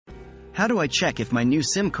How do I check if my new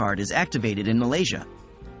SIM card is activated in Malaysia?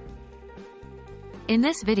 In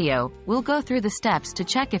this video, we'll go through the steps to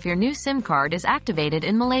check if your new SIM card is activated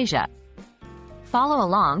in Malaysia. Follow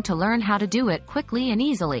along to learn how to do it quickly and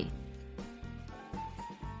easily.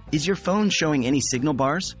 Is your phone showing any signal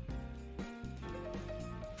bars?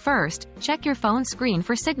 First, check your phone screen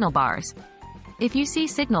for signal bars. If you see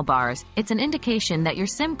signal bars, it's an indication that your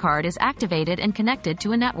SIM card is activated and connected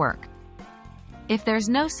to a network. If there's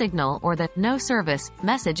no signal or the "no service"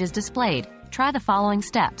 message is displayed, try the following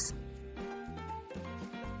steps.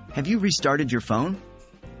 Have you restarted your phone?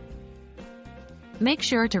 Make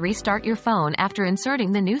sure to restart your phone after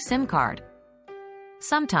inserting the new SIM card.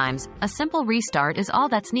 Sometimes, a simple restart is all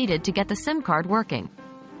that's needed to get the SIM card working.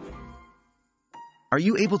 Are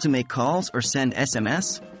you able to make calls or send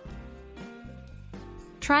SMS?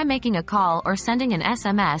 Try making a call or sending an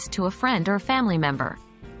SMS to a friend or family member.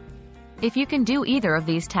 If you can do either of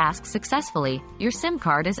these tasks successfully, your SIM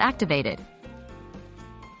card is activated.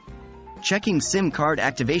 Checking SIM card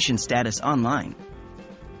activation status online.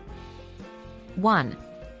 1.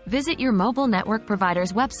 Visit your mobile network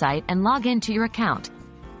provider's website and log in to your account.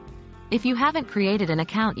 If you haven't created an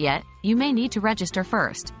account yet, you may need to register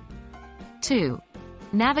first. 2.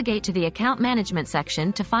 Navigate to the account management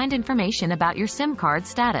section to find information about your SIM card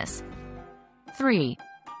status. 3.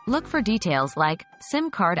 Look for details like SIM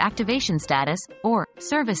card activation status or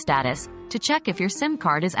service status to check if your SIM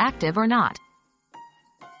card is active or not.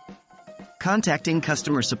 Contacting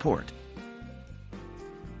customer support.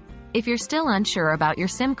 If you're still unsure about your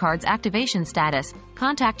SIM card's activation status,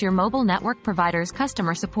 contact your mobile network provider's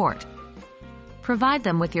customer support. Provide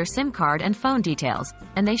them with your SIM card and phone details,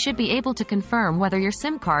 and they should be able to confirm whether your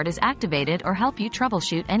SIM card is activated or help you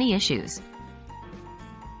troubleshoot any issues.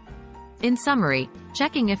 In summary,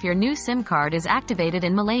 checking if your new SIM card is activated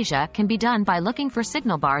in Malaysia can be done by looking for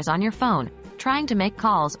signal bars on your phone, trying to make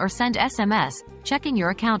calls or send SMS, checking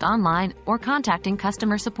your account online, or contacting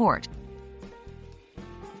customer support.